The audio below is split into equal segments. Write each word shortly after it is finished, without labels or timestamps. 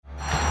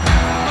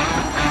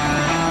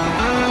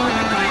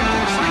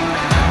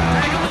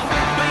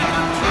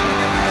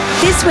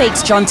This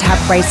week's John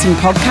Tapp Racing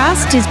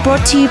podcast is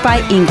brought to you by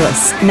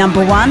Inglis,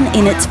 number one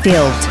in its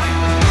field.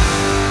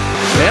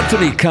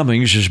 Anthony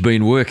Cummings has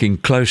been working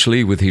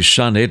closely with his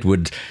son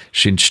Edward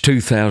since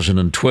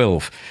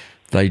 2012.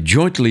 They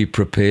jointly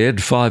prepared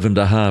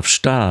 5.5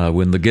 Star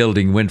when the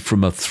gelding went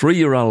from a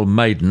 3-year-old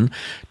maiden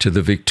to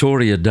the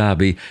Victoria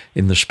Derby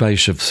in the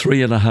space of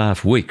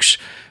 3.5 weeks,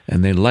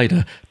 and then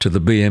later to the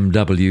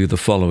BMW the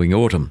following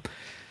autumn.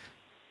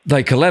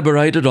 They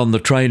collaborated on the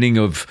training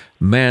of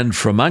Man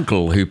from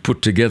Uncle, who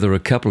put together a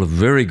couple of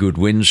very good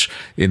wins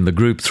in the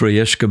Group 3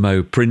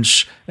 Eskimo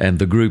Prince and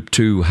the Group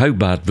 2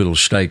 Hobartville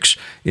Stakes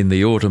in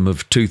the autumn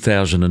of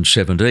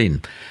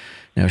 2017.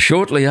 Now,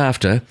 shortly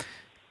after,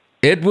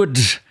 Edward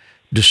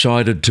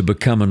decided to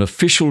become an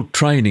official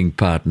training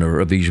partner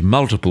of his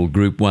multiple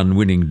Group 1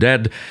 winning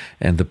dad,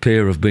 and the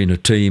pair have been a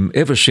team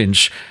ever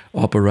since,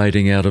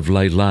 operating out of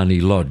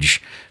Leilani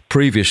Lodge,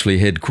 previously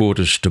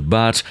headquarters to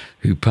Bart,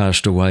 who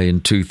passed away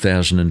in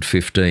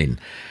 2015.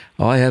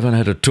 I haven't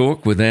had a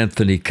talk with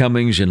Anthony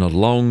Cummings in a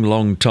long,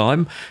 long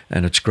time,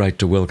 and it's great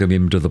to welcome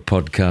him to the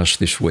podcast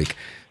this week.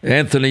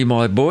 Anthony,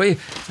 my boy,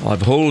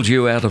 I've hauled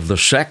you out of the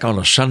sack on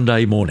a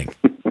Sunday morning.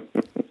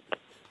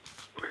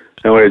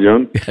 How are you,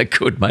 John? Yeah,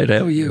 good, mate.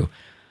 How are you?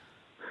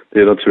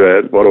 Yeah, not too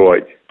bad. What a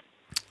week.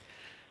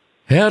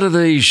 How do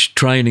these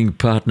training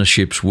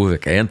partnerships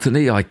work,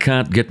 Anthony? I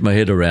can't get my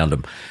head around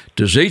them.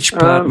 Does each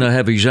partner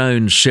have his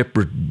own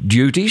separate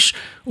duties,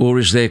 or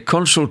is there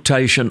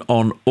consultation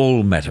on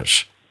all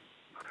matters?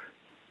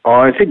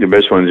 I think the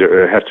best ones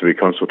have to be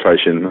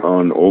consultation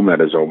on all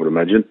matters, I would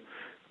imagine.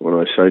 What do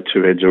I say?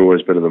 Two heads are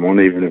always better than one,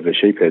 even if they're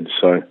sheep heads.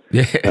 So,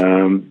 yeah.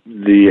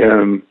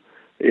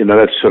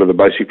 That's sort of the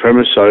basic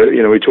premise. So,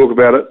 we talk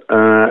about it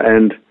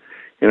and,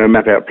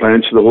 map out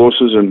plans for the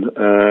horses and,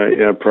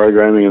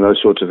 programming and those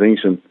sorts of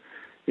things. And,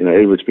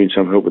 Edward's been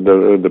some help with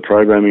the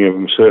programming of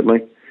them,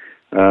 certainly.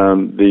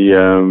 There's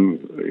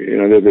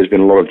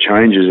been a lot of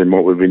changes in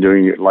what we've been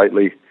doing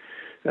lately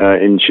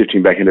in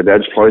shifting back into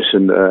Dad's place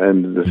and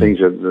the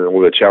things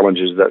all the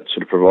challenges that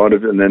sort of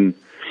provided. And then,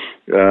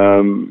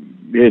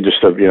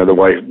 the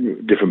way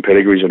different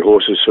pedigrees and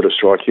horses sort of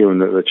strike you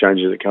and the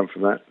changes that come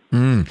from that.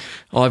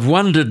 I've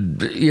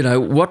wondered,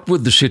 what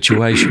would the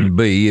situation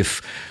be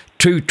if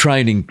two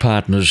training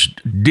partners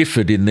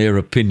differed in their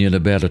opinion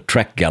about a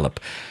track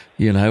gallop?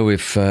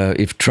 If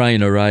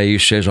trainer A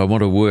says, I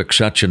want to work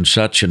such, and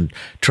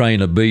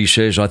trainer B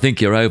says, I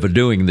think you're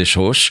overdoing this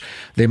horse,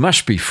 there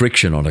must be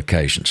friction on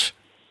occasions.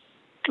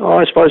 Oh,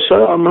 I suppose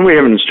so. I mean, we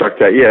haven't struck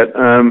that yet.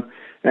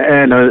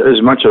 And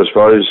as much, I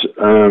suppose,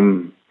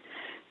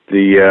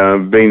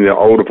 being the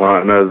older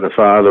partner, the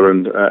father,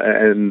 and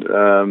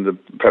the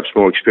perhaps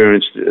more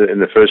experienced in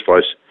the first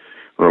place,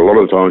 well, a lot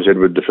of the times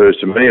Edward defers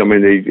to me. I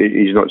mean,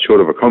 he's not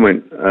short of a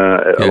comment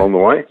along the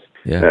way,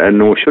 and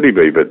nor should he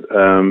be. But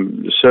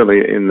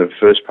certainly in the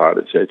first part,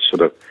 it's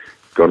sort of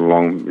got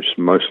along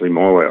mostly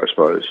my way, I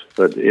suppose.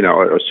 But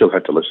I still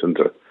had to listen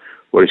to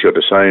what he's got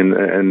to say,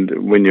 and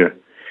when you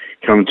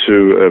come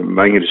to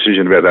making a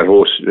decision about that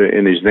horse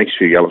in his next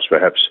few gallops,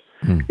 perhaps.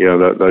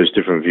 Those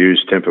different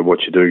views temper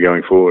what you do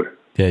going forward.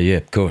 Yeah,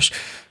 of course.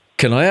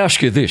 Can I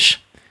ask you this?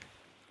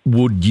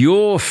 Would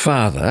your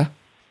father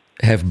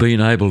have been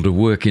able to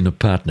work in a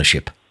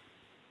partnership?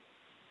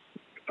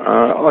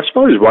 I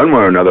suppose one way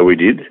or another we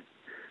did.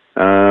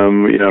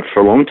 For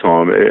a long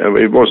time.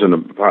 It wasn't a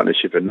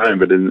partnership at name,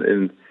 but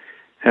in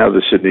how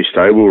the Sydney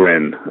stable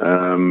ran,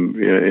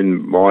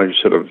 in my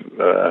sort of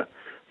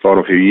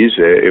final few years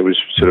there, it was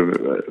sort of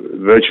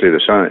virtually the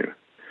same.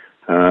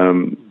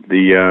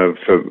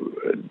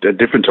 At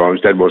different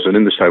times, Dad wasn't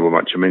in the stable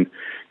much. I mean,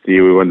 the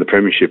year we won the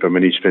premiership,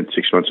 he spent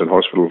 6 months in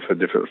hospital for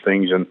different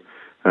things, and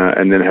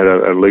then had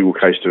a legal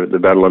case to the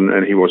battle,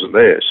 and he wasn't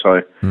there.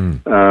 So,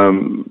 in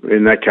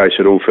that case,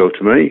 it all fell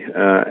to me,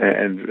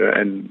 and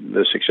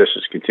the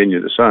successes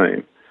continued the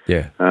same.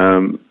 Yeah.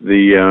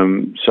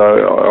 So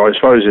I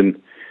suppose in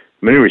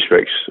many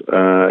respects,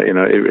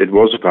 it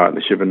was a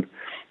partnership, and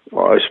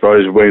I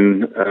suppose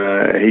when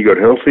he got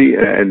healthy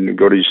and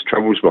got his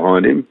troubles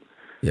behind him,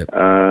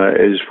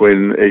 is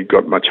when it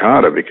got much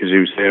harder because he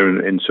was there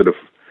in sort of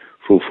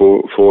full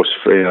force,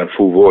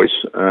 full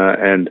voice,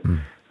 and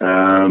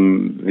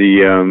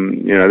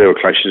there were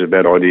clashes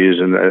about ideas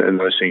and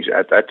those things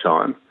at that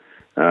time,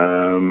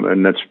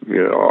 and that's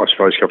I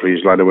suppose a couple of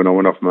years later when I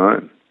went off my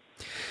own.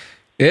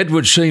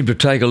 Edward seemed to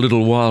take a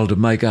little while to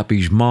make up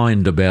his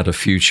mind about a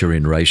future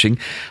in racing.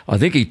 I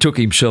think he took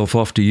himself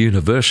off to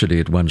university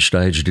at one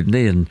stage, didn't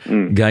he, and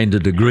gained a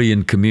degree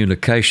in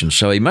communication.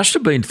 So he must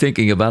have been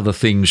thinking of other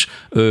things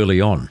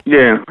early on.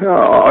 Yeah,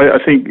 I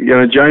think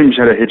James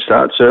had a head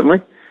start,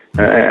 certainly,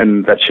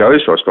 and that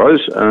shows, I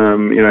suppose.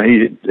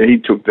 He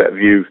took that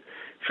view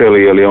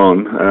fairly early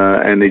on,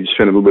 and he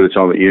spent a little bit of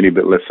time at uni,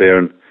 but left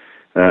there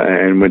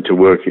and went to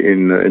work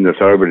in the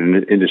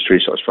thoroughbred industry,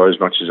 so I suppose,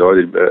 much as I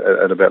did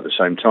at about the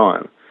same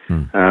time.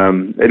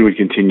 Edward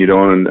continued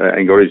on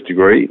and got his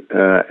degree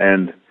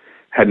and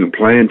hadn't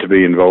planned to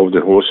be involved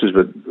in horses,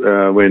 but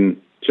when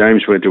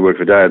James went to work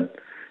for Dad,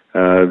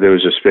 there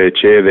was a spare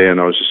chair there,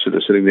 and I was just sort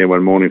of sitting there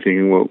one morning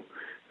thinking, well,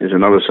 has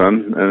another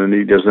son, and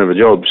he doesn't have a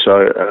job.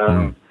 So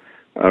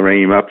I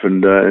rang him up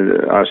and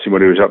asked him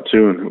what he was up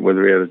to and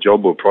whether he had a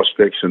job or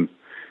prospects, and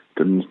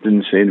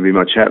didn't seem to be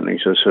much happening.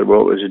 So I said,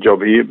 well, there's a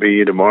job here, be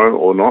here tomorrow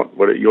or not,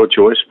 your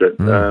choice, but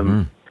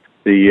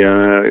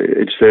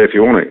it's there if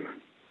you want it.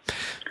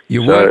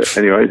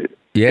 Anyway,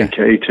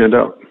 he turned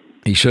up.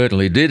 He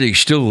certainly did. He's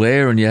still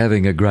there, and you're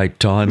having a great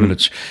time, and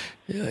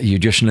you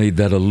just need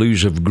that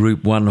elusive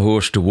Group 1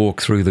 horse to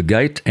walk through the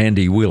gate, and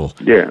he will.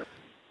 Yeah.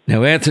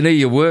 Now, Anthony,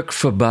 you worked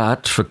for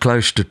Bart for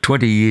close to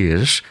 20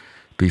 years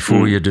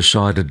before you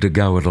decided to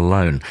go it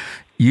alone.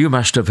 You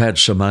must have had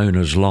some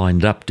owners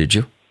lined up, did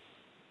you?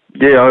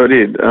 Yeah, I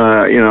did.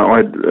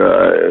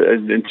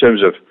 In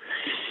terms of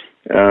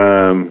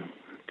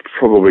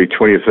probably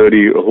 20 or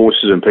 30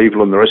 horses and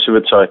people and the rest of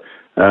it. So,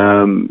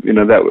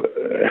 that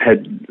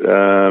had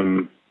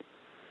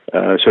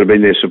sort of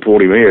been there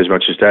supporting me as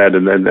much as Dad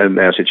and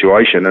our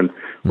situation, and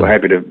were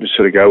happy to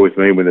sort of go with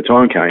me when the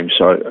time came.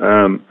 So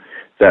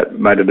that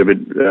made it a bit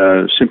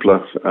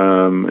simpler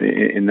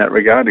in that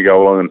regard, to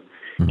go along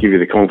and give you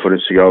the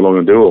confidence to go along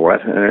and do all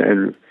that.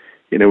 And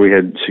we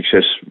had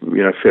success,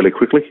 fairly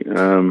quickly.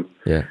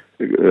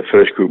 The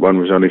first Group 1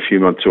 was only a few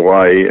months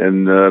away,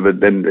 but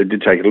then it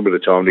did take a little bit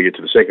of time to get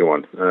to the second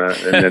one,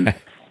 and then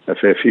a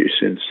fair few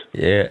since.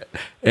 Yeah.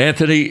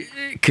 Anthony,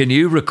 can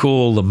you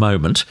recall the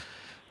moment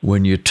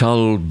when you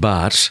told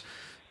Bart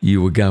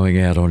you were going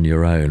out on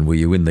your own? Were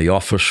you in the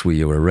office? Were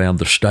you around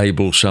the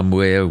stable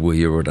somewhere? Were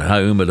you at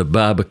home at a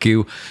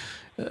barbecue?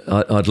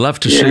 I'd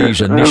love to see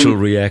his initial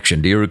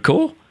reaction. Do you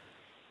recall?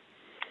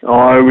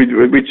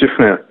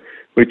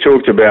 We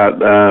talked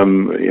about, a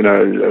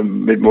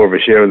bit more of a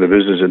share in the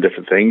business and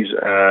different things,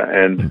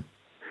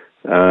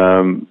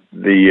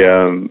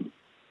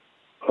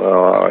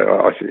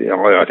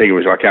 I think it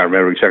was, I can't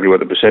remember exactly what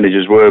the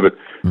percentages were, but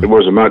it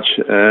wasn't much,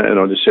 and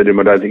I just said to him,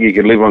 I don't think you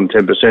can live on 10%,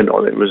 I think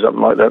it was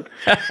something like that.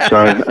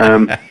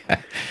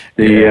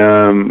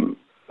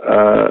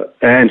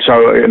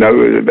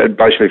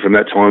 Basically from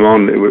that time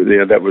on,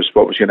 that was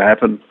what was going to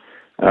happen.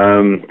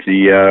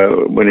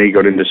 When he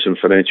got into some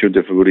financial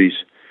difficulties,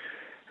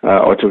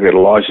 I took out a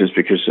license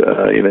because,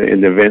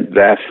 in the event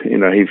that,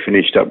 he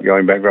finished up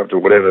going bankrupt or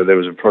whatever, there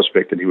was a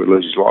prospect that he would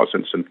lose his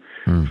license, and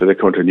for the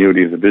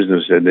continuity of the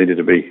business, there needed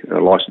to be a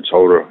license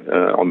holder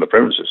on the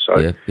premises. So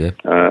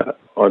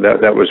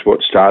that was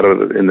what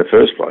started it in the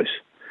first place.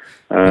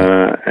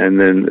 And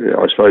then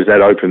I suppose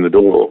that opened the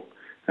door,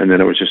 and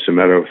then it was just a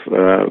matter of,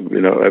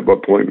 at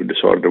what point we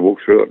decided to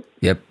walk through it.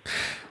 Yep.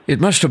 It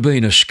must have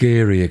been a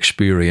scary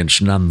experience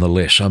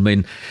nonetheless. I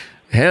mean,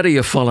 how do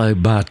you follow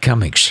Bart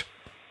Cummings?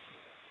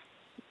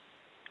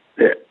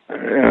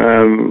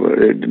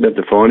 Didn't have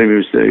to find him. He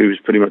was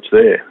pretty much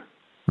there.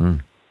 I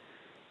mean,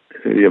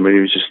 he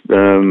was just. I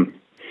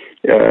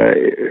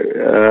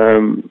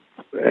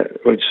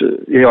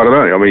don't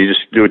know. I mean, you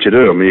just do what you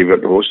do. I mean, you've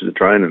got the horses to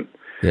train, and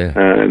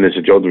there's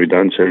a job to be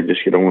done, so you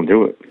just get on and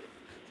do it.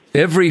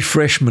 Every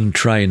freshman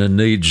trainer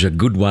needs a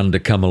good one to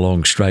come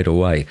along straight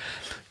away.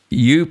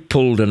 You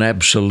pulled an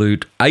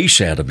absolute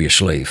ace out of your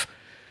sleeve.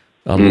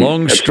 A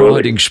long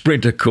striding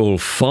sprinter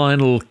called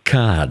Final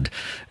Card.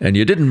 And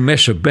you didn't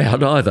mess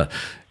about either.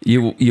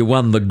 You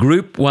won the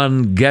Group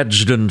 1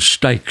 Gadsden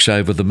Stakes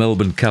over the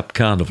Melbourne Cup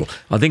Carnival.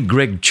 I think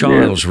Greg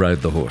Childs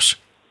rode the horse.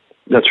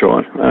 That's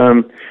right.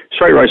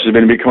 Straight races have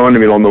been a bit kind to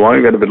me along the way.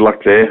 We've had a bit of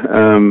luck there.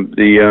 And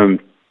he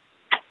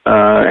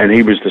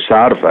was the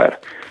start of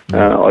that.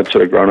 I'd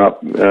sort of grown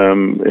up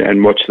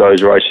and watched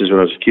those races when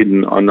I was a kid,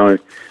 and I know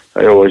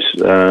they always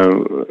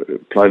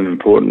played an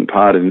important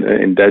part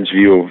in Dad's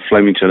view of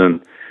Flemington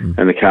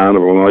and the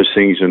carnival and those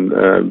things, and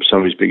some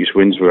of his biggest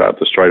wins were up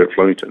the straight at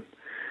Flemington.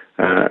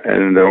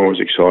 And they're always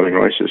exciting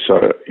races.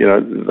 So,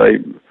 they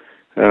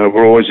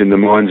were always in the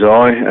mind's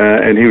eye,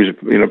 and he was a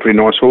pretty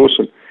nice horse.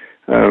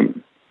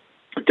 And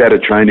Dad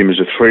had trained him as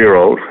a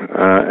 3-year-old,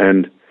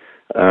 and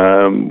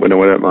when I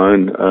went out my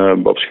own,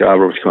 Bob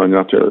Scarborough was kind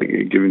enough to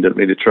give him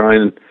me to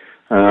train,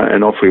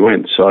 and off we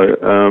went. So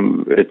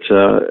it's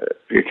a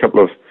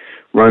couple of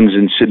runs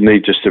in Sydney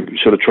just to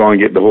sort of try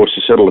and get the horse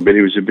to settle a bit.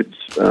 He was a bit,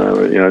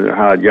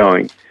 hard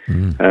going,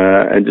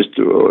 and just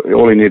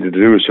all he needed to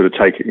do was sort of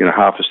take,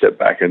 half a step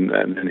back,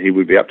 and he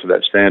would be up to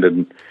that standard.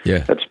 And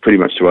that's pretty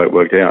much the way it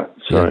worked out.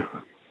 So.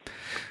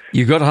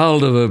 You got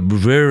hold of a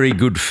very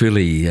good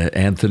filly,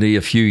 Anthony,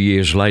 a few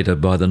years later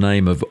by the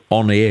name of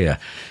On Air.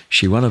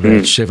 She won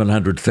about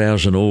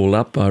 700,000 all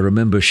up. I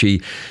remember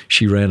she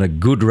ran a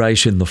good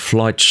race in the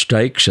Flight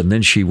Stakes, and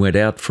then she went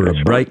out for a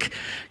break,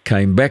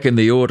 came back in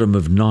the autumn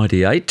of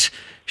 98.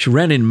 She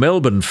ran in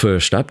Melbourne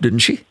first up, didn't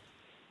she?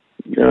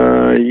 She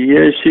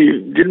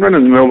didn't run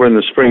in Melbourne in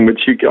the spring, but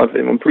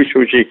I'm pretty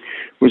sure she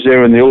was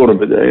there in the autumn.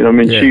 But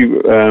she...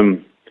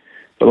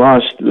 The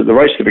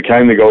race that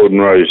became the Golden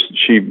Rose,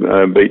 she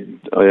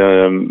beat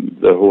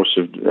the horse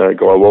of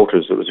Guy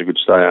Walters that was a good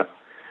stayer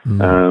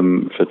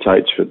for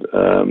Tates.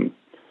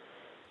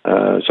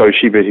 So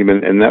she beat him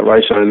in that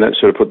race, and that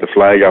sort of put the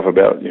flag up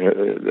about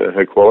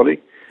her quality.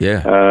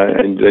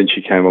 And then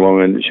she came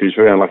along, and she was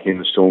very unlucky in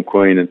the Storm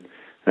Queen, and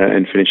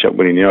and finished up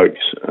winning the Oaks.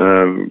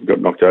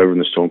 Got knocked over in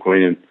the Storm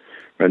Queen and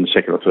ran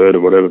second or third or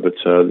whatever, but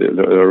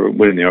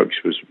winning the Oaks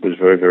was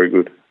very, very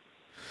good.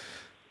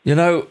 You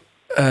know,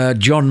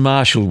 John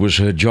Marshall was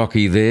her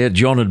jockey there.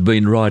 John had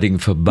been riding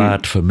for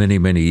Bart for many,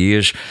 many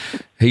years.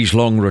 He's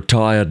long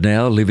retired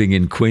now, living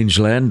in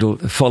Queensland,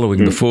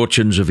 following the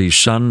fortunes of his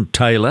son,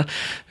 Taylor,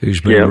 who's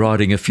been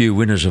riding a few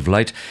winners of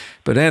late.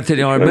 But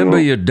Anthony, I remember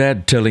your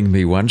dad telling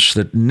me once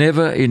that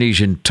never in his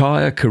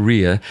entire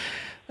career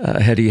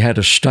had he had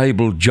a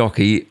stable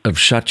jockey of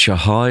such a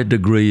high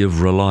degree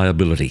of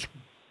reliability.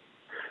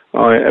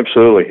 Oh,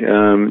 absolutely.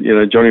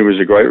 Johnny was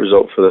a great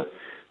result for the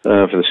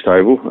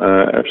stable.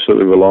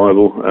 Absolutely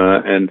reliable,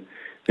 and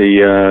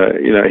he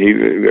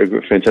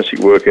a fantastic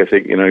work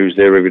ethic. He was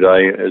there every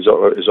day. As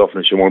often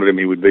as you wanted him,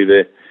 he would be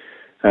there.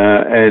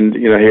 And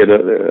he had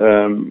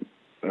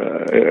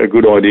a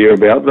good idea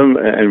about them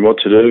and what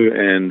to do,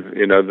 and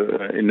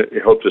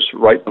it helped us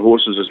rate the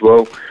horses as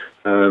well.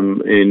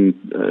 In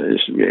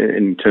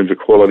terms of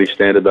quality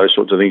standard, those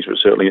sorts of things, but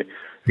certainly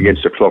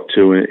against the clock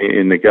too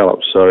in the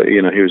gallop. So,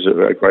 he was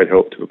a great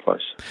help to the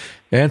place.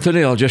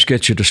 Anthony, I'll just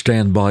get you to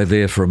stand by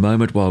there for a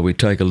moment while we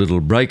take a little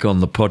break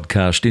on the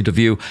podcast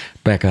interview.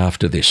 Back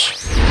after this.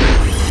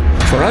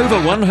 For over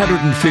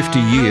 150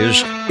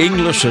 years,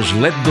 Inglis has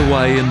led the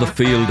way in the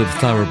field of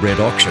thoroughbred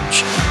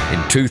auctions.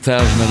 In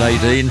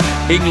 2018,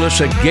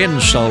 Inglis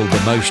again sold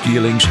the most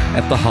yearlings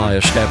at the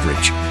highest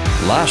average.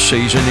 Last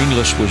season,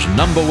 Inglis was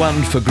number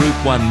one for Group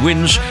 1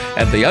 wins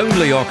and the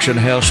only auction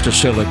house to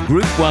sell a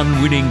Group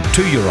 1 winning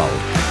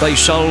 2-year-old. They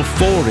sold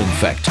 4, in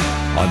fact.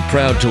 I'm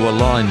proud to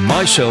align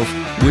myself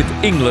with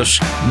Inglis,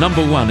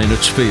 number one in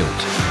its field.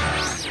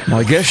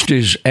 My guest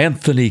is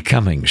Anthony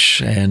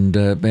Cummings, and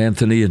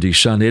Anthony and his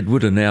son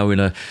Edward are now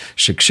in a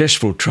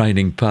successful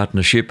training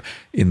partnership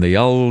in the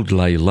old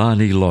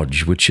Leilani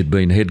Lodge, which had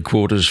been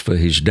headquarters for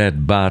his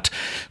dad Bart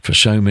for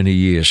so many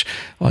years.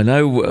 I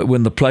know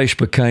when the place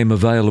became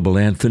available,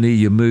 Anthony,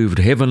 you moved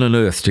heaven and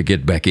earth to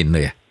get back in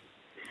there.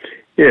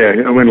 Yeah,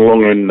 I went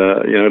along and,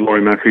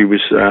 Laurie Macri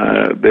was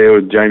there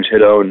with James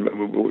Heddo, and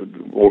we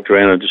walked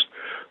around and just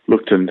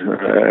looked at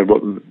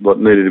what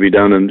needed to be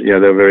done, and they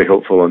were very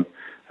helpful and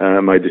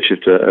made the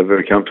shift a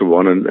very comfortable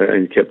one,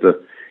 and kept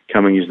the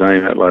Cummings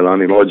name at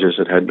Leilani Lodge as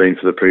it had been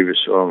for the previous,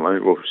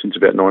 since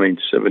about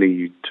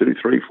 1972,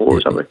 3, 4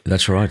 or something.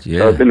 That's right, yeah.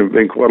 So it's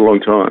been quite a long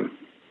time.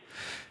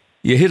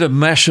 You hit a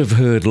massive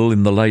hurdle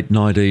in the late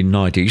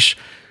 1990s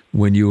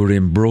when you were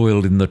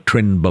embroiled in the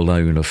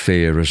Trenbolone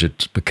affair, as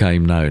it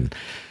became known.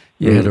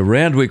 You had a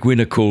Roundwick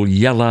winner called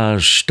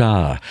Yallah's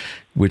Star,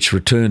 which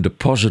returned a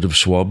positive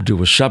swab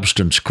to a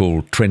substance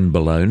called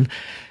Trenbolone.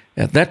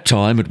 At that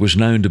time, it was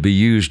known to be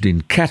used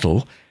in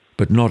cattle,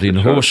 but not in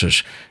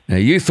horses. Now,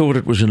 you thought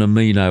it was an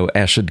amino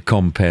acid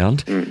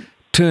compound.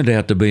 Turned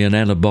out to be an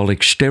anabolic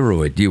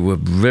steroid. You were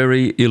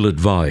very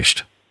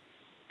ill-advised.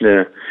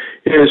 Yeah,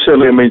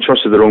 certainly. I mean,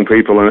 trusted the wrong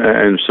people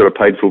and sort of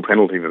paid full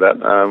penalty for that.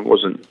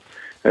 Wasn't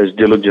as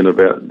diligent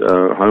about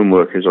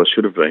homework as I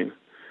should have been.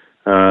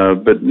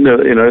 But no,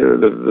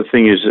 the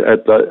thing is,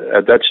 at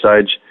that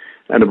stage,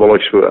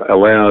 anabolics were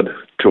allowed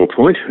to a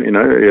point.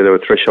 There were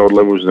threshold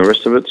levels and the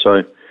rest of it.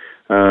 So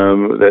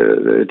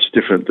it's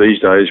different these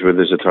days where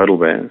there's a total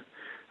ban.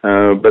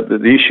 But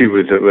the issue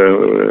with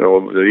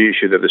the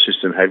issue that the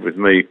system had with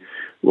me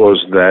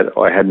was that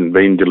I hadn't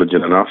been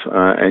diligent enough,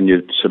 and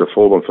you'd sort of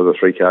fallen for the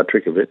 3-card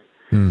trick of it.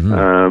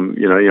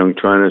 Young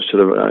trainers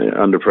sort of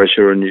under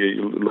pressure, and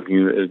you're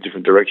looking at a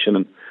different direction,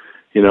 and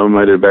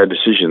made a bad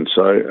decision.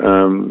 So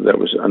that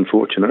was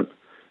unfortunate.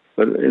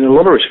 But in a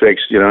lot of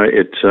respects,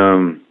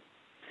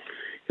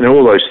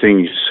 all those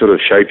things sort of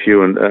shape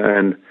you.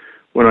 And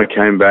when I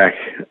came back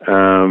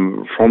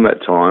from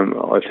that time,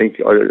 I think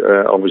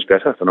I was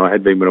better than I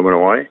had been when I went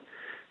away.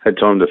 Had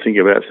time to think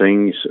about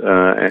things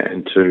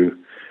and to,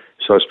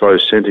 so I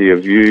suppose, centre your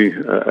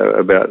view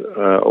about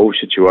all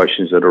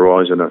situations that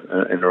arise in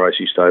a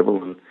racing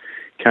stable. And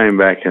came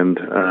back and,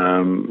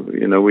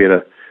 we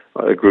had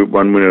a Group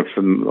 1 winner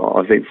from,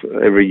 I think,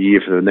 every year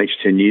for the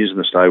next 10 years in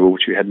the stable,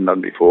 which we hadn't done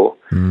before.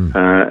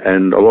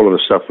 And a lot of the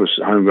stuff was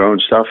homegrown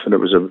stuff, and it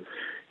was a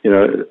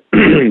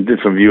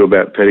different view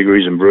about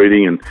pedigrees and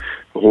breeding and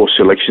horse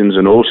selections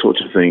and all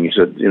sorts of things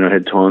that,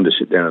 had time to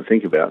sit down and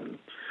think about and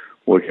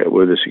work out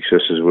where the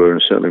successes were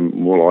and certainly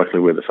more likely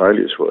where the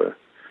failures were.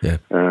 Yeah.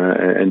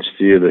 And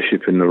steer the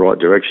ship in the right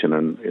direction.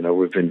 And,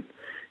 we've been,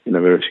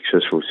 very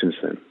successful since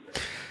then.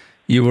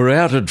 You were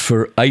outed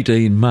for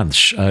 18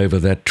 months over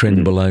that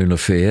Trenbolone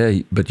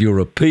affair, but your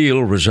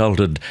appeal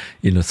resulted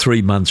in a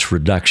 3-month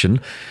reduction.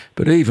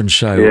 But even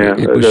so,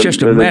 it was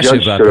just a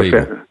massive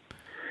upheaval.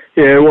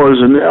 Yeah, it was.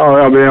 And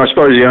I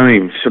suppose the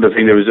only sort of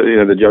thing that was,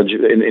 the judge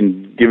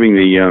in giving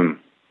the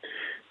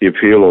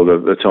appeal or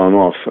the time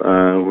off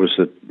was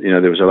that,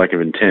 there was a lack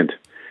of intent.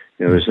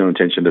 There's no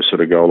intention to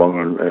sort of go along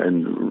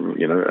and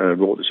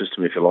rort the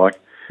system, if you like.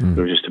 It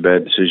was just a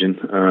bad decision.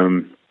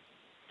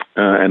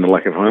 And a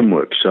lack of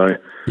homework. So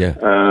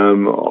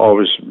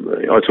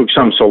I took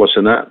some solace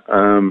in that.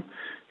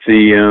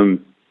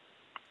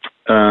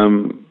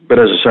 But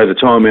as I say, the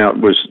time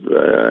out was,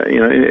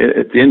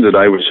 at the end of the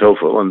day, was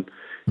helpful, and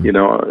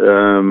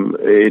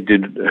it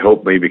did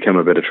help me become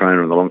a better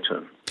trainer in the long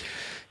term.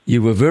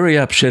 You were very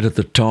upset at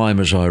the time,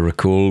 as I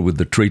recall, with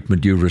the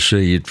treatment you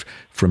received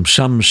from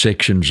some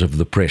sections of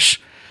the press.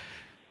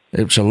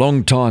 It's a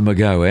long time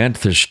ago,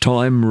 Anth. Has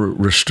time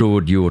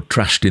restored your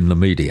trust in the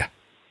media?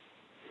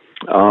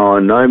 Oh,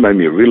 no, made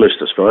me a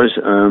realist, I suppose.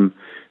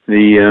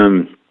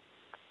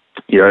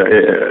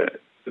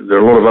 There are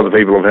a lot of other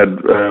people who've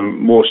had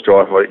more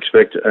strife, I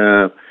expect,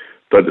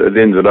 but at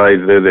the end of the day,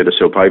 they're there to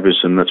sell papers,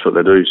 and that's what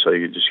they do, so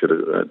you just got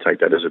to take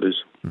that as it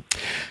is.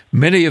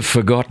 Many have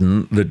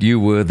forgotten that you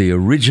were the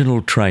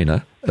original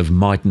trainer of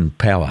Might and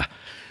Power.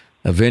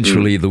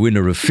 Eventually the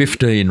winner of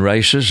 15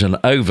 races and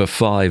over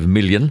 5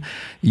 million.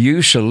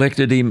 You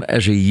selected him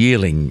as a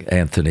yearling,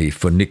 Anthony,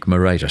 for Nick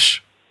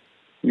Moratis.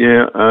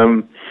 Yeah,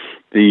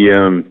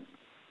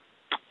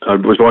 I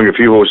was buying a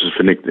few horses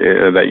for Nick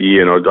that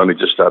year, and I'd only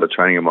just started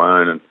training on my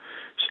own, and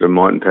sort of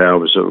Might and Power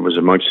was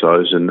amongst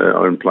those, and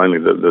plainly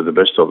the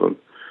best of them.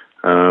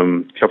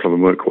 A couple of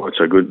them weren't quite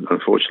so good,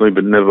 unfortunately,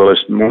 but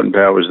nevertheless, Might and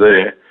Power was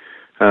there.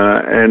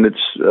 And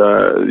it's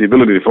the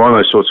ability to find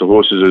those sorts of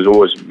horses has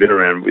always been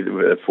around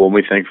for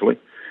me, thankfully.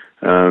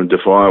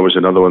 Defier was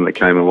another one that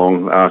came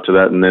along after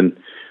that, and then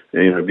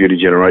Beauty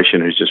Generation,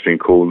 who's just been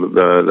called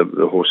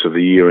the horse of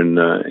the year in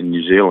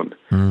New Zealand.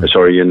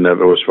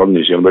 Was from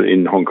New Zealand, but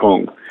in Hong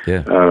Kong.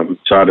 Yeah.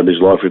 Started his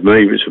life with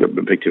me. We sort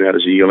of picked him out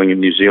as a yearling in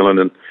New Zealand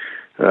and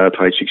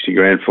paid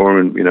 $60,000 for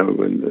him. And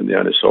when the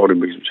owner sold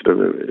him, it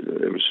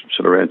was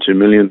sort of around $2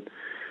 million.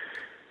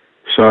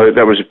 So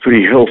that was a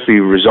pretty healthy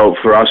result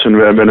for us, and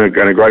a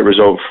great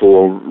result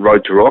for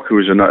Road to Rock, who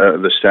was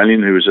the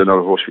stallion, who was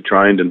another horse we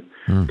trained, and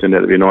turned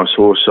out to be a nice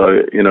horse.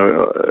 So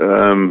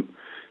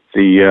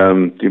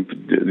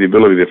the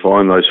ability to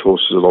find those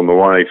horses along the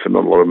way for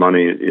not a lot of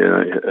money,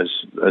 as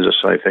I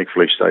say,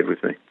 thankfully stayed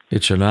with me.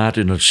 It's an art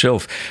in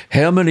itself.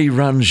 How many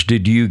runs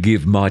did you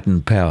give Might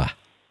and Power?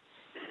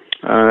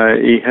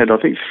 He had, I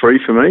think, 3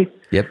 for me.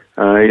 Yep.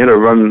 He had a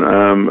run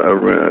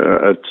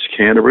at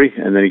Canterbury,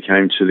 and then he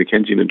came to the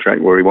Kensington track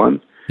where he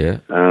won. Yeah.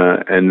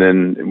 And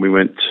then we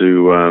went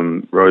to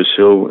Rose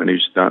Hill, and he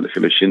was starting to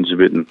feel his shins a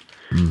bit, and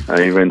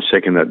he ran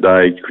second that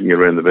day. Couldn't get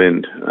around the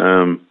bend.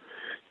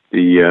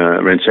 He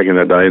ran second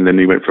that day, and then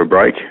he went for a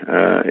break.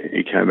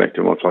 He came back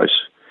to my place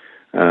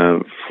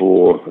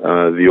for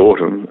the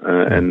autumn,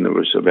 and it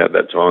was about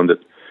that time that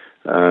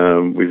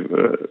we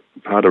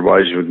parted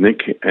ways with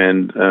Nick,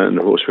 and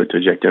the horse went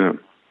to Jack Denham.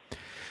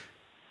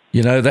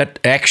 That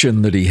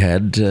action that he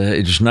had,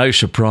 it's no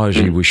surprise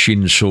he was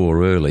shin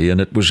sore early, and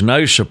it was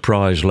no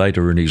surprise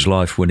later in his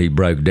life when he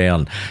broke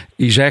down.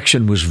 His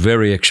action was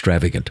very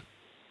extravagant.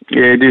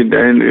 Yeah, he did,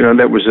 and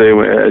that was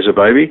there as a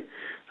baby.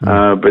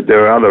 But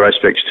there are other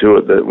aspects to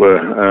it that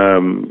were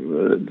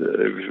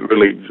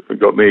really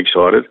got me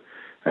excited.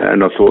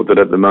 And I thought that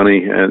at the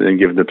money and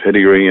given the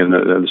pedigree and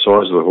the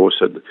size of the horse,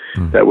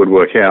 that would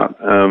work out.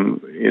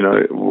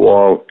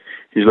 While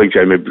his leg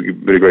gave me a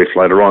bit of grief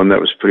later on,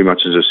 that was pretty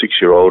much as a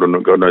 6-year-old,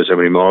 and God knows how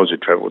many miles he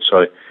travelled.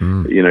 So,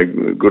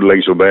 good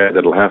legs or bad,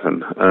 that'll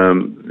happen.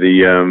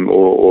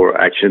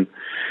 Or action,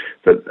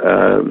 but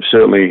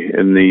certainly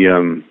in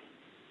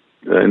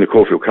the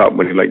Caulfield Cup,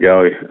 when he let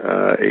go,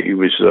 he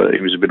was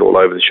a bit all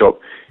over the shop.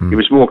 He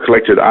was more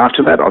collected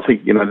after that. I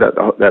think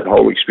that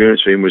whole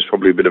experience for him was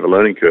probably a bit of a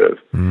learning curve,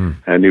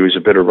 and he was a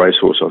better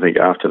racehorse, I think,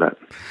 after that.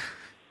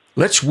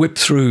 Let's whip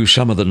through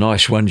some of the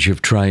nice ones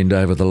you've trained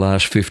over the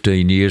last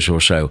 15 years or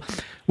so.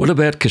 What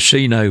about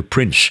Casino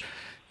Prince?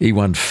 He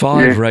won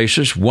 5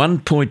 races,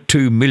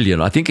 1.2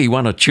 million. I think he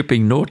won a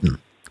Chipping Norton.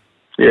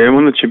 Yeah, he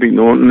won the Chipping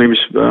Norton. He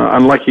was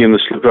unlucky in the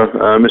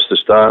slipper, missed the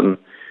start, and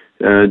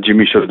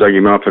Jimmy sort of dug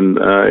him up, and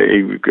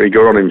he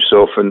got on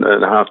himself and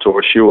half tore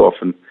a shoe off,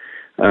 and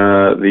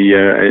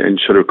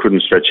sort of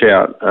couldn't stretch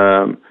out.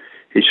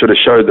 He sort of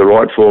showed the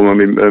right form. I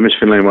mean, Miss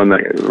Finland won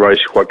that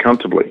race quite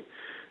comfortably,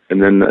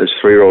 and then as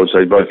 3-year-olds,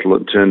 they both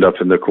turned up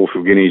in the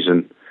Caulfield Guineas,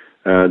 and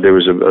there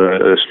was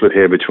a split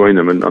hair between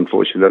them, and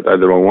unfortunately that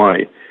the wrong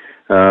way.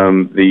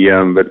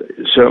 But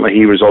certainly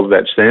he was of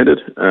that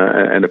standard,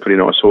 and a pretty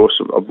nice horse.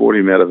 I bought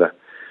him out of the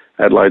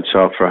Adelaide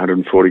sale for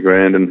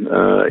 $140,000, and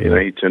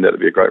he turned out to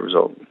be a great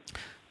result.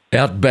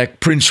 Outback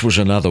Prince was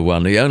another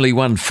one. He only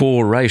won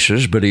 4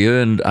 races, but he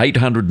earned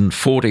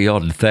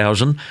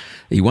 $840,000.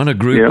 He won a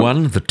Group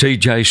 1, the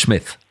TJ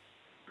Smith.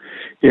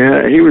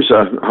 Yeah, he was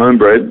a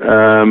homebred.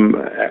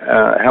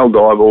 Hal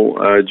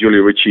Dybel,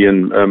 Julia Ritchie,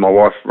 and my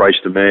wife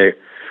raced a mare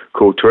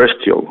called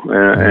Terrestrial.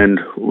 And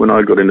when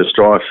I got into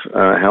strife,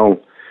 Hal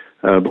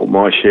bought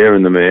my share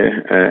in the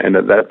mare. And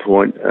at that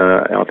point,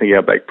 I think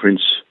Outback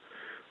Prince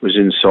was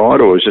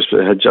inside, or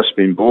had just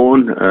been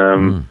born.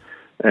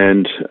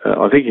 And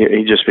I think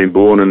he'd just been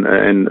born,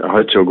 and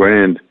Hotel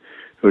Grand,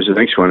 who was the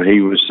next one,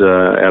 he was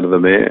out of the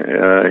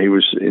mare. He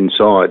was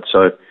inside,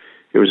 so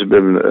it was a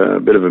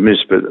bit of a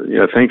miss. But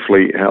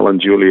thankfully, Hal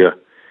and Julia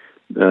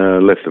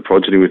left the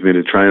progeny with me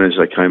to train as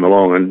they came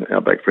along, and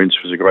Outback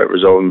Prince was a great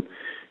result. And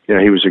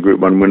he was a Group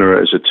 1 winner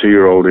as a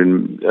 2-year-old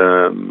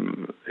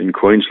in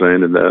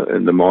Queensland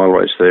in the mile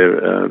race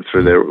there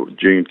through their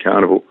June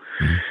Carnival.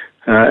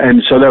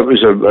 And so that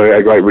was a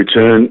great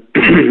return,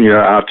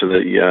 after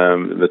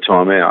the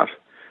time out,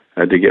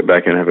 to get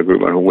back and have a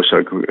Group 1 horse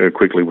so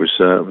quickly was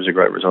a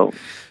great result.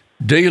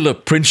 Dealer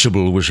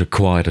Principle was a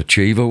quiet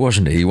achiever,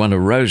 wasn't he? He won a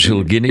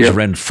Rosehill Guineas,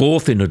 ran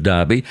 4th in a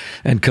derby,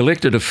 and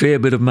collected a fair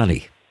bit of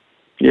money.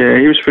 Yeah,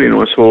 he was a pretty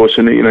nice horse,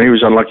 and he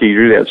was unlucky. He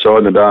drew outside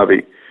in the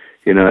derby.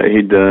 He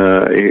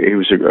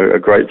was a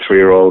great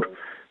 3-year-old.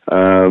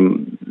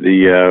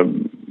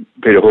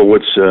 Peter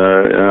Horwitz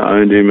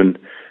owned him, and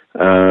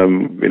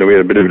we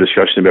had a bit of a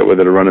discussion about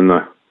whether to run in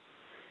the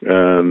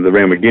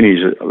round with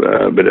Guineas,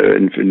 but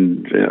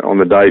on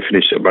the day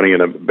finished running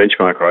in a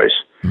benchmark race.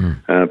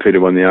 Peter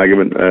won the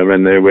argument,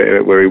 ran there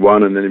where he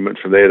won, and then he went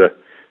from there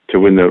to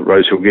win the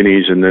Rosehill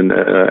Guineas, and then,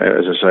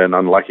 as I say, an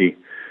unlucky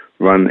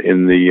run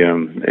in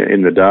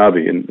the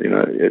derby, and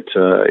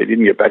he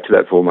didn't get back to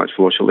that form much,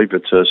 fortunately,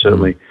 but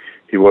certainly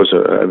he was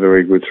a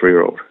very good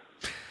 3-year-old.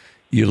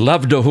 You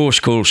loved a horse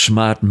called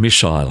Smart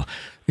Missile.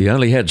 He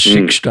only had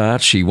 6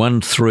 starts. He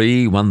won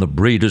 3, won the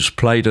Breeders'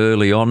 Plate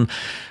early on.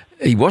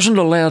 He wasn't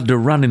allowed to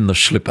run in the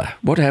slipper.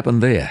 What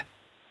happened there?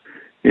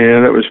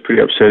 Yeah, that was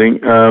pretty upsetting.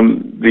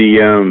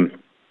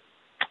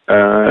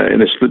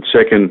 In a split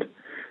second,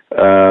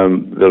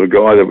 the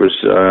guy that was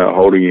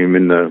holding him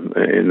in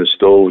the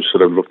stalls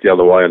sort of looked the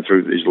other way and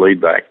threw his lead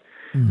back.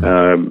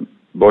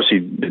 Bossy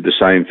did the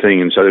same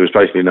thing, and so there was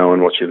basically no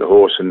one watching the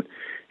horse, and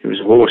he was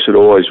a horse that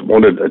always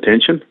wanted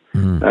attention.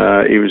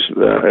 He was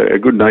a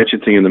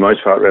good-natured thing in the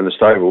most part around the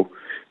stable,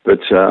 but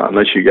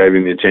unless you gave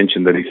him the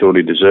attention that he thought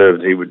he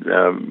deserved, he would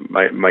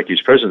make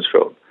his presence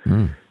felt.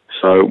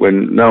 So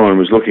when no one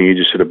was looking, he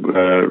just sort of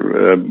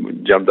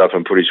jumped up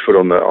and put his foot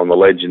on the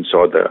ledge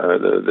inside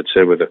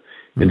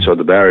inside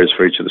the barriers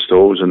for each of the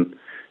stalls, and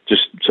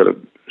just sort of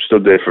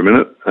stood there for a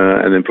minute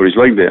and then put his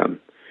leg down.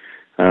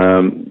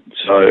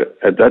 So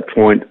at that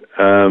point,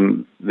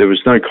 there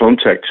was no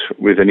contact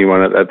with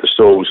anyone at the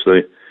stalls.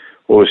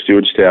 All the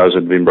stewards' towers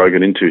had been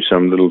broken into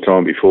some little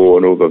time before,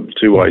 and all the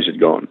 2-ways had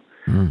gone.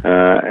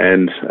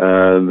 And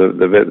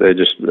the vet there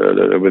just,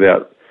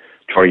 without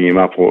trying him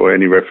up or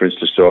any reference,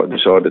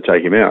 decided to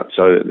take him out.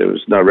 So there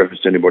was no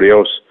reference to anybody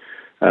else.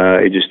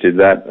 He just did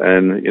that,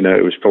 and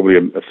it was probably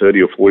a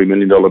 $30 or $40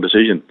 million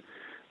decision.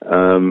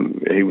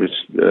 He was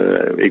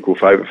equal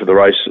favourite for the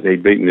race.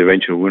 He'd beaten the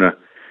eventual winner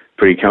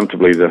pretty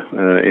comfortably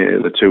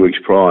the 2 weeks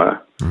prior,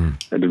 and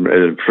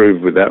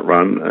improved with that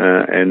run,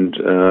 and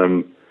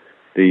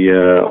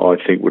I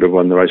think would have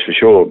won the race for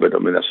sure. But I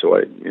mean, that's the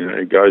way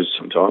it goes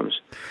sometimes.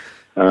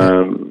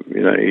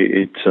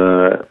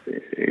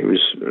 It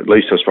was, at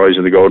least I suppose,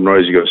 in the Golden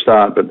Rose he got a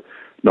start, but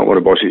not one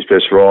of Bossy's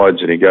best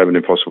rides, and he gave an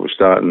impossible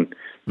start and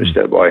missed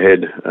out by a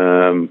head.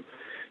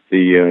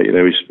 He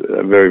was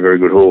a very, very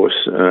good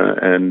horse,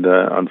 and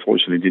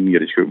unfortunately didn't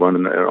get his Group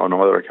 1 on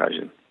either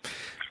occasion.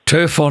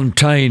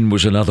 Terfontaine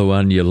was another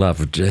one you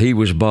loved. He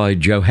was by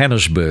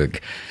Johannesburg.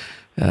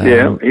 He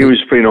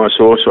was a pretty nice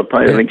horse. I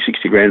paid, I think,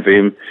 $60,000 for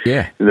him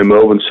in the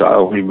Melbourne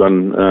sale. He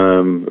won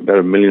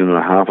about $1.5 million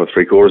or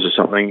 3/4 or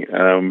something.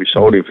 We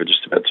sold him for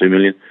just about $2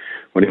 million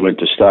when he went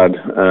to stud,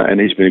 and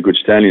he's been a good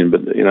stallion.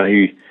 But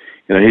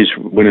he's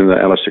winning the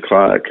Alistair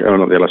Clark,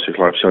 not the Alistair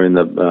Clark, sorry, in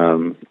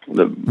the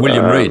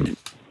William Reid.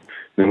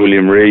 The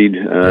William Reid,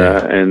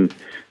 and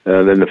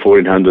then the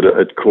 1400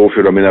 at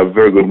Caulfield. I mean, they were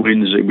very good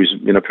wins. It was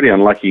pretty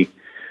unlucky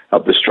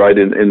up the straight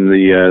in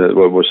the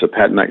what was the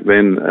Patnack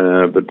then,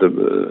 but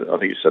I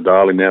think it's the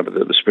Darling now, but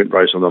the sprint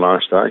race on the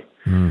last day.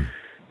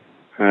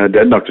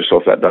 Dad knocked us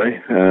off that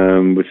day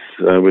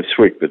with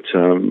Swick, but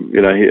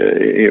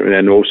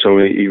and also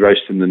he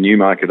raced in the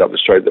Newmarket up the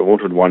straight that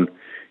Wanted won,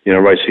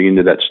 racing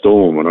into that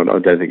storm, and I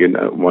don't think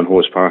one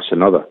horse passed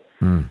another.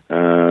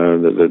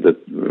 The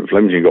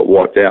Flemington got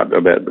wiped out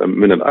about a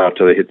minute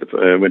after they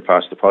went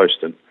past the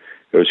post, and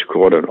it was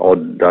quite an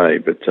odd day.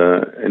 But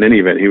in any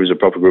event, he was a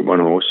proper Group 1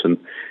 horse, and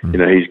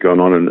he's gone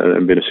on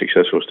and been a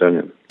successful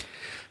stallion.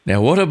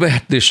 Now, what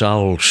about this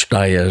old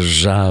stayer,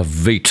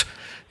 Zavit?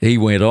 He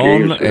went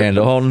on and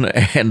on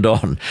and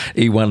on.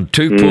 He won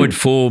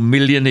 $2.4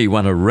 million. He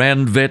won a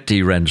Randvet.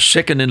 He ran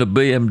second in a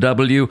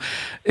BMW.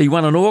 He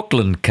won an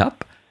Auckland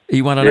Cup.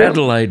 He won an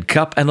Adelaide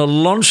Cup and a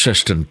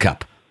Launceston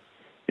Cup.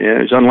 Yeah,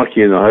 he was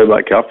unlucky in the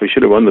Hobart Cup. He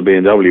should have won the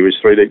BMW. He was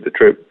 3 deep the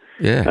trip.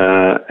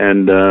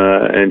 And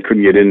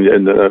couldn't get in,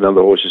 and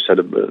another horse just had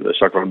a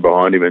sucker run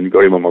behind him and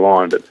got him on the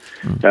line. But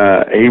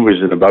he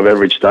was an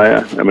above-average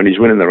stayer. I mean, his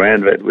win in the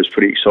Randvet was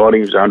pretty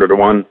exciting. It was 100 to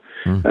 1,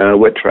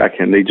 wet track,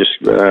 and he just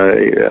he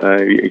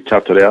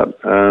toughed it out.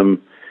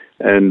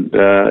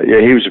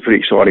 He was a pretty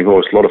exciting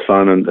horse, a lot of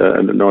fun, and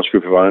a nice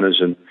group of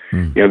owners. And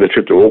the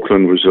trip to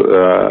Auckland was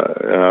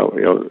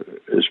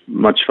as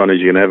much fun as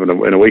you can have in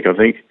a week, I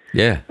think.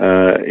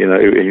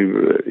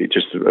 He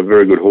just a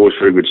very good horse,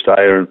 very good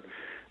stayer, and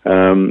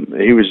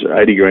he was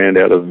 $80,000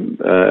 out of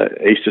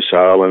Easter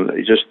sale, and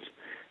he just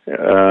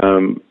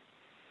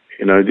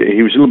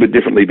he was a little bit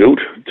differently built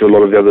to a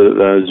lot of the other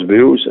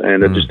Zabills,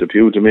 and it just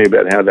appealed to me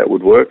about how that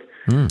would work,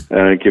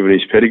 given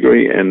his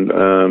pedigree. And,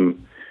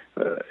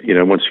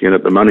 once again,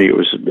 at the money, it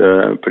was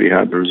pretty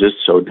hard to resist,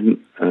 so I didn't,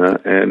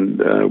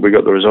 and we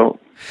got the result.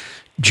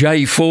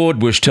 Jay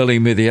Ford was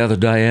telling me the other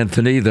day,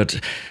 Anthony, that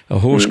a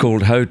horse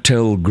called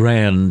Hotel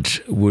Grand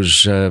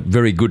was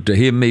very good to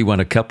him. He won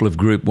a couple of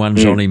Group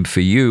 1s on him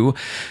for you,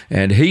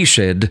 and he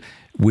said,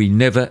 we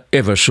never,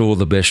 ever saw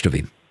the best of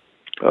him.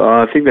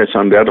 I think that's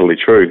undoubtedly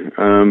true.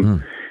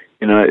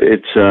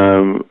 It's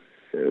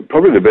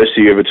probably the best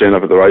he ever turned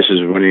up at the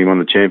races when he won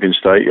the Champion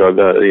Stake,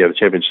 the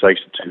Champion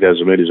Stakes at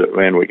 2,000 metres at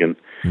Randwick, and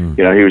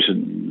he was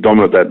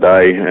dominant that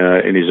day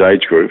in his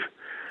age group.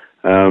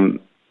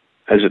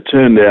 As it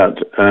turned out,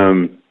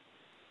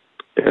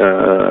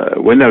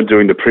 when they were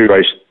doing the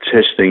pre-race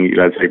testing,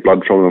 take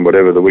blood from him,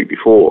 whatever, the week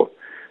before,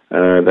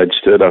 they'd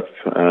stirred up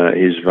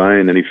his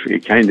vein, and he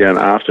came down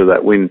after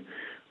that win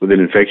with an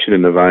infection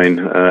in the vein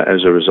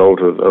as a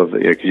result of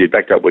because he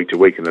backed up week to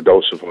week in the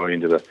Dulcify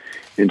into the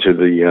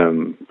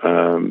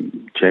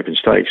Champion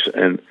Stakes,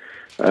 and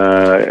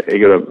he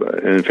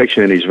got an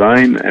infection in his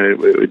vein,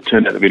 and it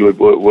turned out to be a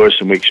little bit worse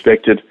than we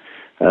expected.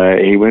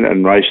 He went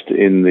and raced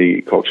in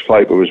the Cox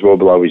Plate, but was well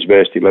below his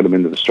best. He led him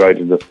into the straight,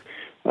 into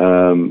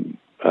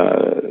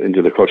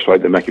the Cox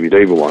Plate, the Maccabee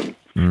Diva one.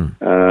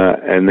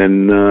 And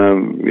then,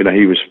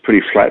 he was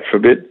pretty flat for a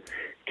bit,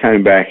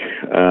 came back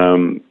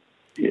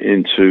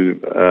into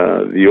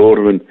the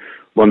autumn and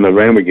won the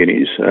Randwick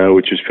Guineas,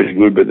 which was pretty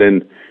good, but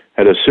then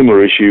had a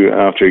similar issue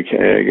after he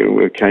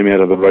came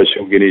out of the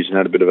Rosehill Guineas and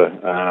had a bit of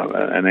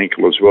an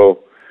ankle as well.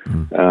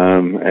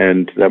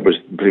 And that was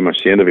pretty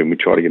much the end of him. We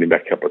tried to get him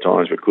back a couple of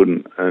times, but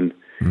couldn't. And,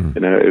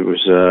 it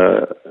was,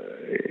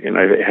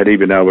 had he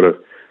been able to,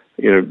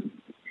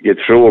 get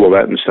through all of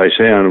that and stay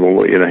sound,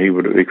 well,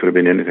 he could have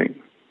been anything.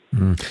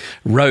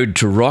 Road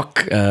to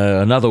Rock,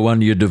 another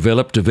one you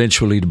developed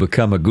eventually to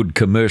become a good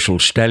commercial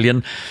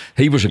stallion.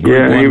 He was a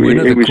Group 1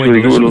 winner, the Queen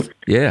really Elizabeth.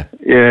 Yeah,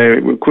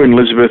 Queen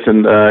Elizabeth,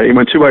 and he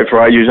went 2-8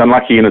 for age. He was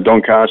unlucky in a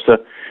Doncaster.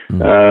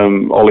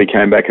 Ollie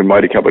came back and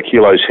weighed a couple of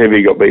kilos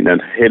heavy, got beaten in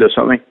the head or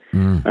something,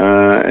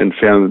 and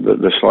found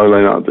the slow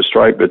lane up the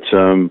straight. But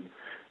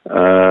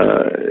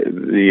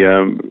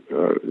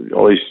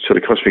Ollie sort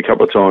of cost me a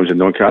couple of times in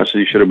Doncaster.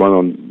 He should have won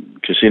on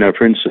Casino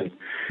Prince,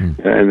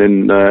 and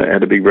then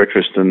had a big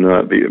breakfast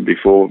and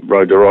before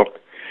Road to Rock.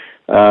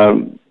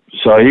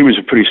 So he was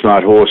a pretty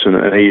smart horse, and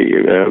he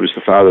was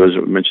the father, as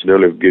I mentioned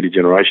earlier, of Beauty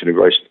Generation, who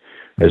raced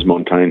as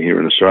Montaigne here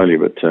in Australia.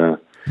 But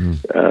a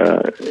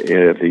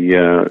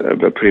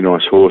pretty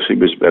nice horse. He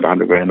was about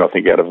 100 grand, I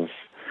think, out of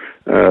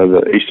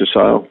the Easter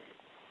sale,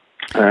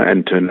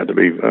 and turned out to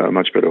be a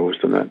much better horse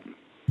than that.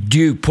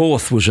 Dew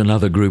Porth was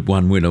another Group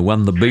 1 winner,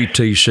 won the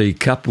BTC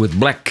Cup with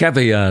Black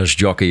Caviar's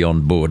jockey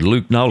on board,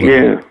 Luke Nolan.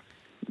 Yeah,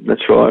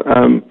 that's right.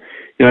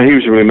 He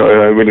was a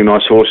really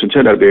nice horse, and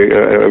turned out to be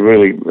a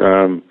really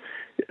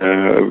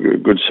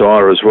good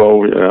sire as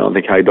well. I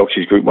think Haydock's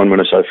Group 1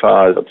 winner so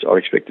far. I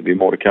expect to be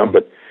more to come,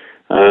 but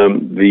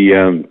he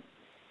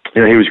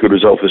was a good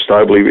result for the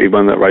stable. He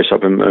won that race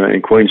up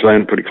in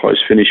Queensland, pretty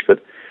close finish, but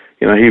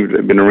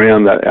he'd been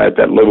around at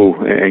that level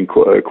and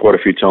quite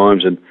a few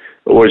times, and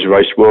always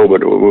raced well,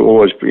 but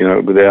always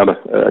without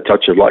a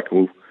touch of luck.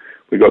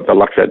 We got the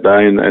luck that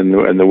day and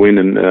the win,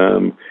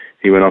 and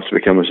he went off to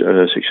become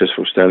a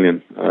successful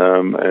stallion.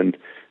 And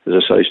as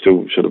I say,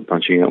 still sort of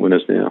punching out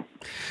winners now.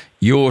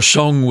 Your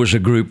song was a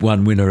Group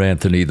 1 winner,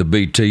 Anthony, the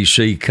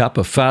BTC Cup,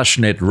 a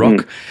Fastnet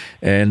Rock,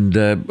 and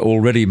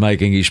already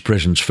making his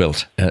presence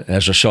felt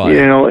as a sire. He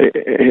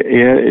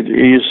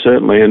is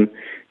certainly. And,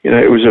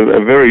 it was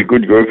a very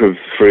good group of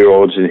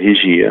 3-year-olds in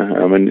his year.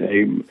 I mean,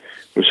 he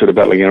was sort of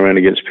battling around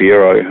against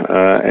Piero,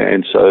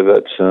 and so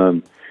that's,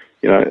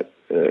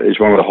 is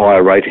one of the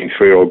higher rating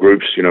 3-year-old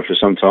groups, for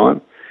some time.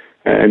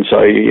 And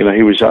so,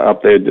 he was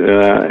up there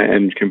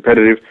and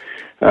competitive.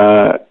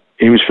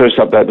 He was first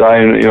up that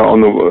day, and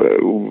on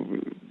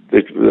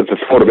the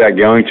thought about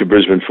going to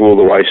Brisbane for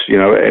the race,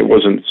 it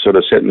wasn't sort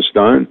of set in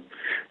stone.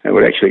 It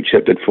would actually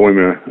accepted for him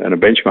in a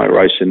benchmark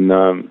race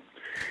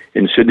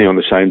in Sydney on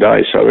the same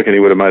day. So I reckon he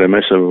would have made a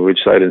mess of it if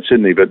he'd stayed in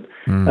Sydney. But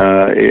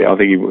I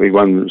think he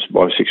won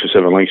by 6 or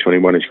 7 lengths when he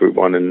won his Group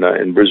 1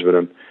 in Brisbane,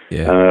 and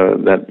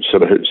that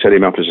sort of set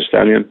him up as a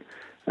stallion.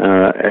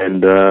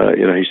 And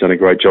he's done a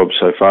great job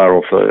so far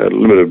off a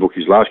limited book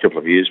his last couple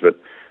of years, but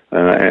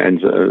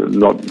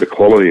not the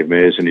quality of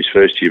mares in his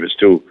first year, but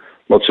still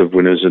lots of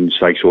winners and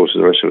stakes horses,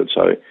 the rest of it.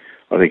 So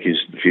I think his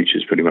future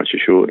is pretty much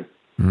assured.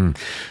 Now,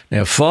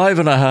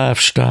 5.5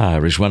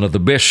 Star is one of the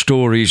best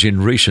stories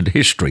in recent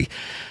history.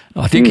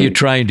 I think you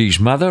trained his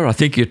mother. I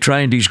think you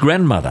trained his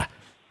grandmother.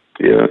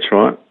 Yeah, that's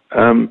right.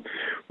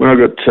 When I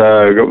got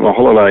my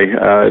holiday,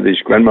 his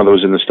grandmother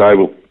was in the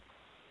stable,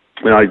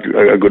 and I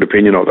had a good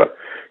opinion of her.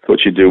 Thought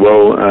she'd do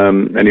well.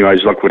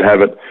 Anyways, luck would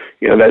have it.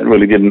 That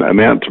really didn't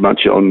amount to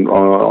much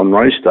on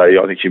race day.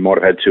 I think she might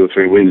have had 2 or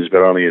 3 wins,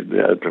 but only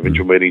at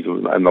provincial meetings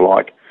and the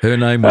like. Her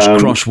name was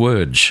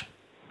Crosswords.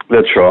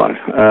 That's right.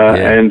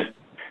 And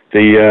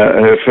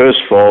her first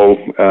foal,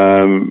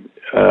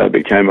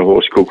 became a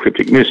horse called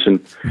Cryptic Miss, and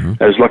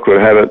as luck would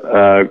have it,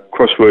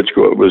 Crosswords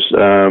was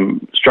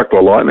struck by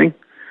lightning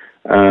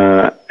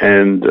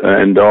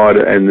and died,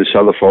 and this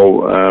other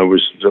foal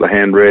was sort of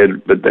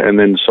hand-reared, and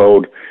then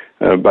sold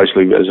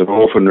basically as an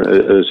orphan,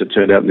 as it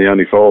turned out, and the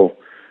only foal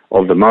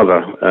of the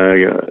mother,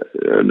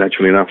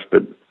 naturally enough.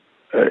 But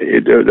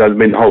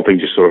the whole thing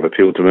just sort of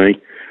appealed to me.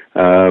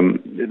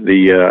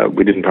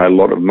 We didn't pay a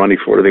lot of money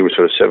for it. I think it was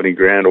sort of 70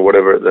 grand or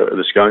whatever at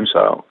the scone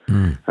sale.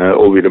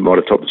 Albeit it might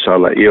have topped the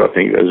sale that year, I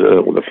think, as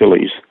all the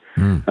fillies.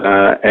 When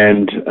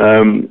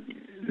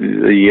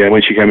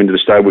she came into the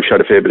stable,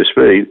 showed a fair bit of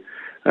speed,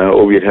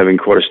 albeit having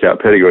quite a stout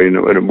pedigree. And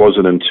it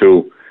wasn't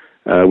until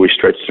we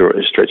stretched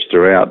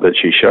her out that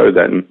she showed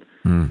that. And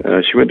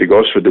she went to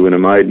Gosford to win a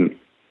maiden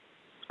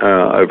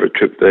over a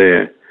trip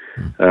there.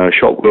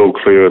 Shot well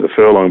clear of the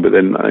furlong, but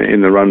then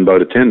in the run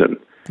boat attendant.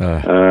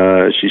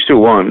 She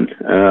still won,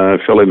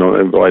 fell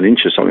in by an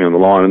inch or something on the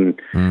line,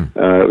 and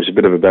it was a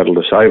bit of a battle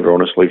to save her,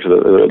 honestly, for the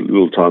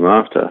little time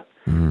after.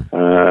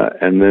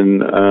 And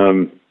then,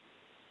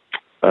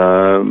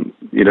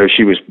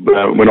 she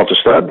went off to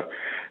stud,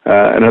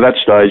 and at that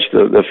stage,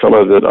 the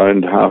fellow that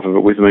owned half of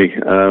it with me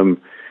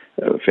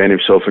found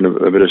himself in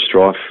a bit of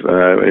strife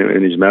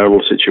in his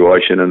marital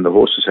situation, and the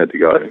horses had to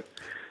go.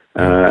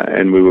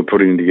 And we were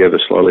putting together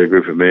slowly a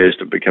group of mares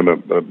to become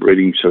a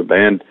breeding sort of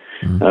band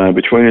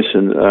between us.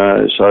 And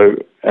so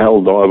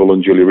Al Dybel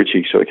and Julia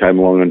Ritchie sort of came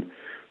along and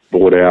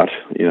bought out,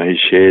 his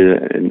share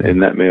in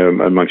that mare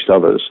amongst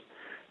others.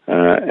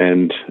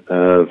 And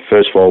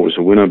first foal was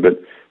a winner,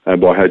 but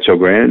by Hotel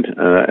Grand,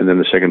 and then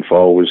the second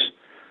foal was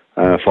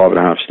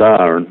 5.5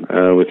 star. And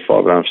with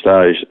 5.5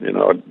 stars,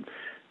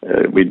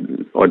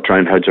 I'd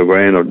trained Hotel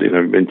Grand. I'd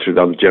been through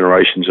the other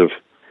generations of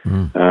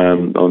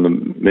on the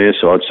mare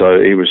side, so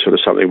he was sort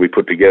of something we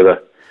put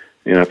together,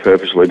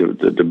 purposely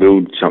to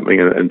build something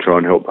and try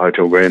and help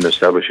Hotel Grand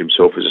establish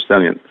himself as a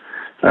stallion.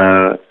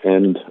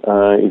 And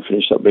he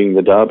finished up being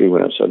the Derby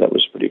winner, so that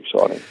was pretty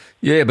exciting.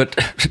 Yeah, but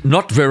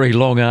not very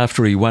long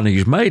after he won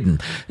his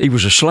maiden. He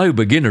was a slow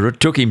beginner. It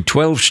took him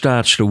 12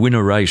 starts to win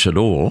a race at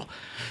all.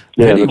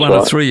 Yeah, then he won a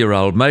right.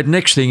 3-year-old maiden.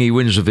 Next thing he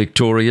wins the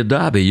Victoria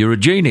Derby. You're a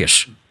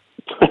genius.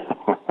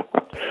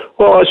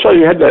 Well, I suppose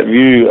you had that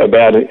view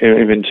about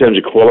him in terms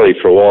of quality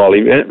for a while.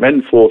 He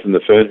ran fourth in the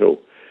Fernhill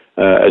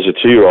as a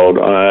 2-year-old,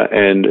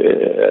 and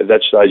at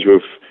that stage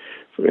it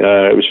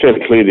was fairly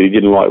clear that he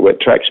didn't like wet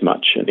tracks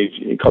much, and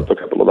he copped a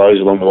couple of those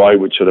along the way,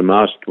 which sort of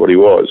masked what he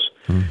was.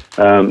 His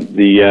run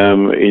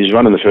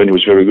in the Fernhill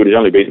was very good. He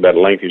only beat about a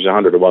length. He was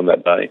 100 to 1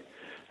 that day.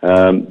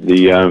 And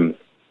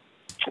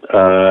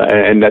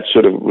that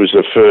sort of was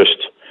the first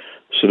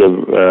sort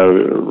of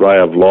ray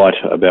of light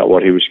about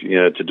what he was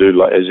to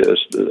do as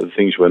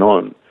things went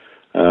on.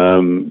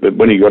 But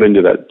when he got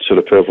into that sort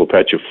of purple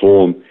patch of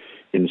form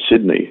in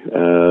Sydney,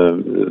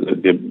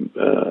 the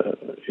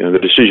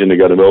decision to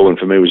go to Melbourne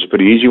for me was a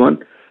pretty easy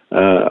one.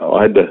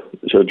 I had to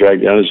sort of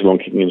drag the others along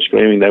kicking and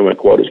screaming. They weren't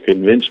quite as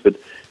convinced, but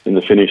in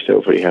the finish they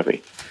were pretty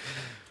happy.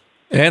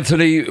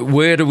 Anthony,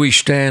 where do we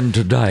stand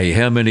today?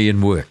 How many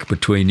in work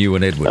between you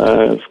and Edward?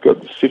 I've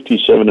got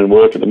 57 in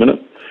work at the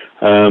minute.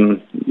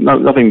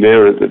 Nothing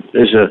there.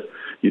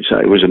 You'd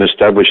say it was an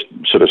established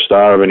sort of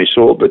star of any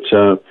sort, but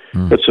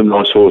got some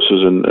nice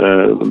horses and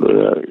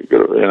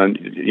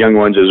young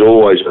ones as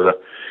always are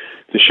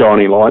the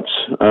shining lights,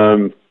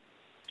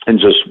 and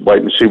just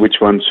wait and see which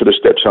one sort of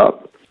steps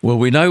up. Well,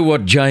 we know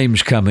what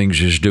James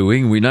Cummings is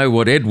doing. We know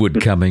what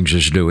Edward Cummings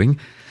is doing,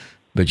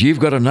 but you've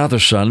got another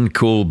son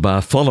called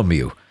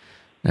Bartholomew.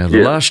 Now,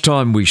 the last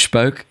time we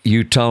spoke,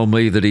 you told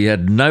me that he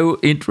had no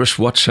interest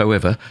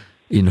whatsoever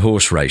in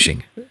horse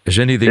racing. Has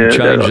anything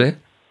changed there?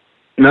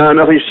 No,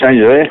 nothing's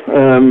changed there.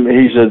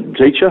 He's a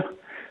teacher,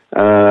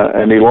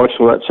 and he likes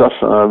all that stuff.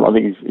 I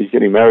think he's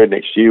getting married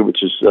next year,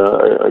 which is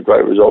a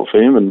great result for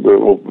him, and we're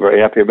all very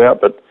happy about.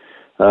 But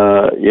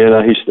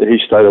he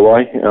stayed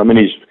away. I mean,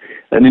 he's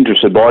an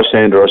interested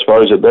bystander, I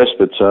suppose, at best.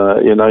 But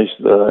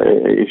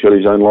he's got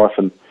his own life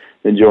and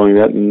enjoying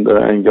that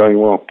and going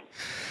well.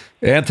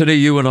 Anthony,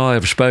 you and I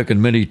have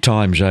spoken many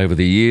times over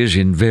the years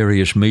in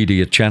various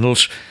media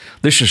channels.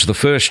 This is the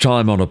first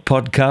time on a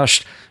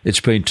podcast.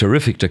 It's been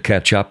terrific to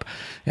catch up,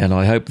 and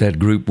I hope that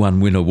Group 1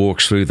 winner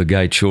walks through the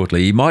gate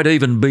shortly. He might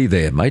even be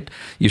there, mate.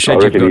 You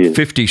said you've got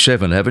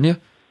 57, haven't you?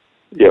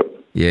 Yep.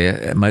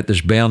 Yeah, mate,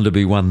 there's bound to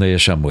be one there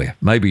somewhere,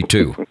 maybe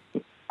two.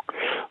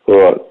 All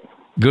right.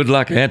 Good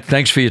luck, Ant.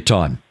 Thanks for your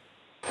time.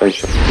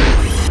 Thanks.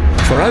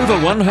 For over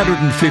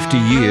 150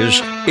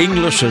 years,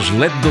 Inglis has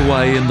led the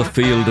way in the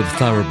field of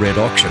thoroughbred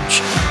auctions.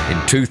 In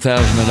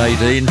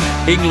 2018,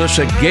 Inglis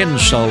again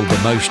sold the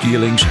most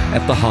yearlings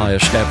at the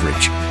highest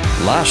average.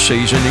 Last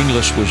season,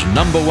 Inglis was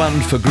number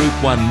 1 for Group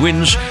 1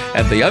 wins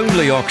and the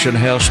only auction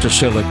house to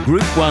sell a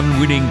Group 1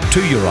 winning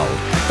 2-year-old.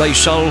 They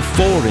sold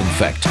 4, in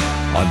fact.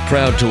 I'm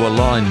proud to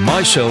align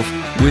myself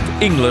with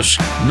Inglis,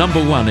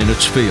 number 1 in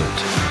its field.